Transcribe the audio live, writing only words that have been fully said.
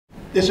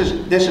This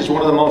is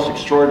one of the most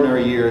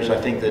extraordinary years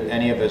I think that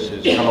any of us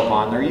has come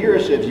upon. There are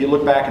years, if you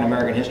look back in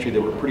American history,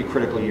 that were pretty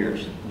critical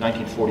years.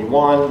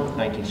 1941,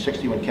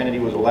 1960 when Kennedy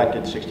was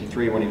elected,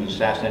 63 when he was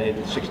assassinated,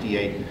 and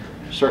 68,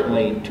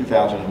 certainly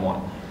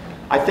 2001.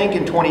 I think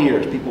in 20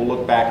 years people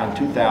look back on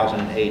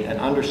 2008 and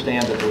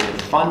understand that there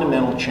was a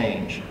fundamental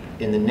change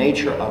in the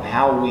nature of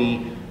how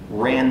we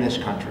ran this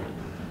country.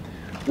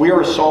 We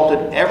are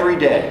assaulted every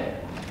day,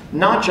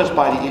 not just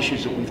by the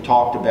issues that we've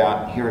talked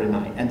about here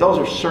tonight, and those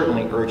are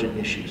certainly urgent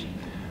issues,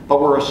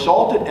 but we're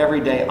assaulted every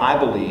day, I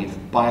believe,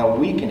 by a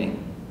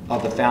weakening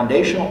of the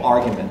foundational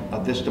argument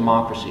of this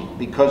democracy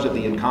because of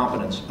the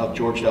incompetence of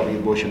George W.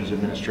 Bush and his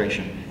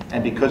administration,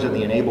 and because of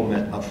the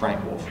enablement of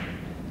Frank Wolf.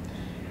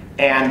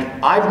 And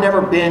I've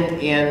never been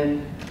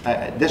in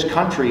this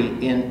country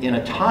in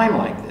a time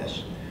like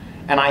this,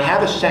 and I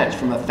have a sense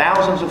from the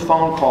thousands of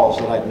phone calls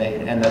that I've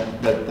made and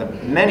the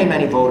many,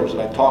 many voters that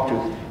I've talked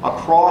to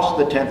across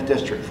the 10th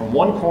District, from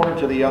one corner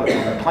to the other,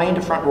 from McLean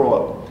to Front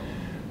Royal,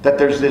 that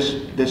there's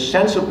this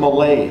sense of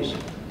malaise,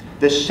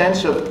 this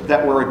sense of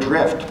that we're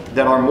adrift,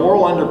 that our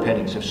moral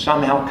underpinnings have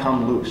somehow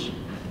come loose.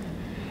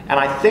 And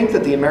I think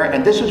that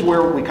and this is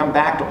where we come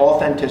back to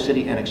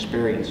authenticity and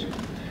experience.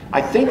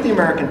 I think the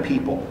American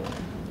people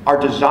are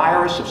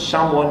desirous of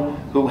someone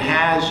who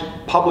has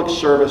public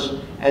service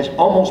as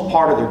almost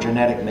part of their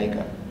genetic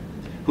makeup,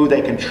 who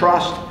they can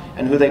trust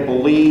and who they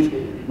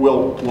believe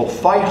will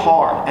fight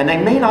hard. And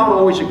they may not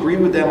always agree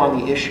with them on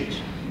the issues,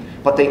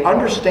 but they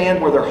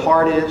understand where their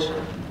heart is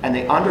and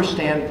they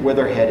understand where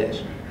their head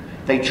is.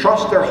 They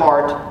trust their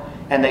heart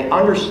and they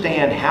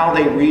understand how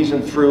they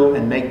reason through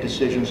and make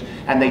decisions,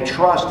 and they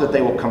trust that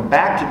they will come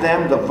back to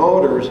them, the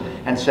voters,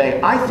 and say,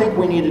 I think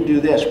we need to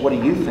do this, what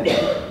do you think?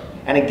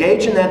 And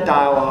engage in that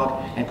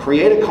dialogue and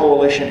create a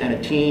coalition and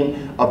a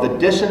team of the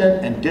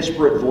dissonant and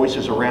disparate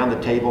voices around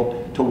the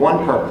table to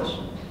one purpose: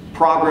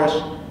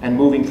 progress and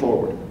moving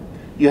forward.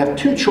 You have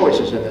two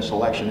choices in this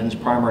election, in this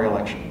primary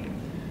election.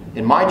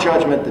 In my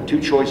judgment, the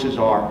two choices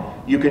are,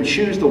 you can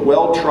choose the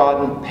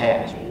well-trodden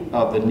path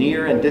of the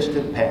near and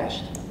distant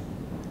past.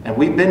 And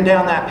we've been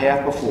down that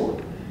path before.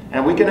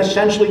 And we can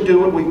essentially do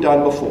what we've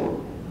done before.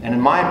 And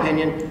in my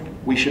opinion,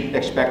 we should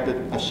expect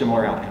a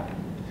similar outcome.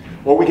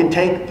 Or we can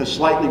take the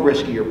slightly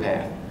riskier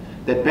path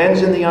that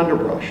bends in the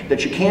underbrush,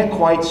 that you can't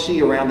quite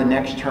see around the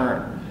next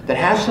turn, that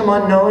has some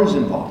unknowns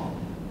involved.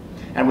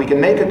 And we can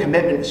make a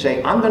commitment to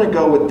say, I'm going to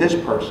go with this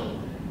person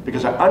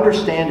because I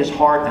understand his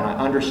heart and I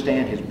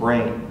understand his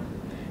brain.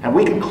 And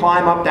we can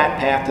climb up that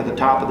path to the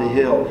top of the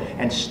hill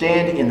and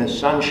stand in the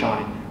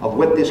sunshine of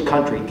what this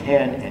country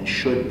can and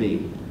should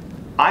be.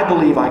 I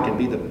believe I can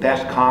be the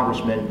best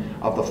congressman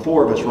of the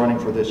four of us running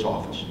for this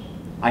office.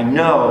 I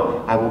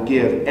know I will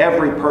give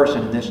every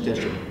person in this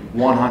district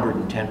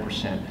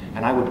 110%,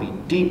 and I would be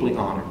deeply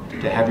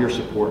honored to have your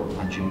support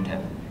on June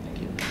 10th.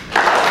 Thank you.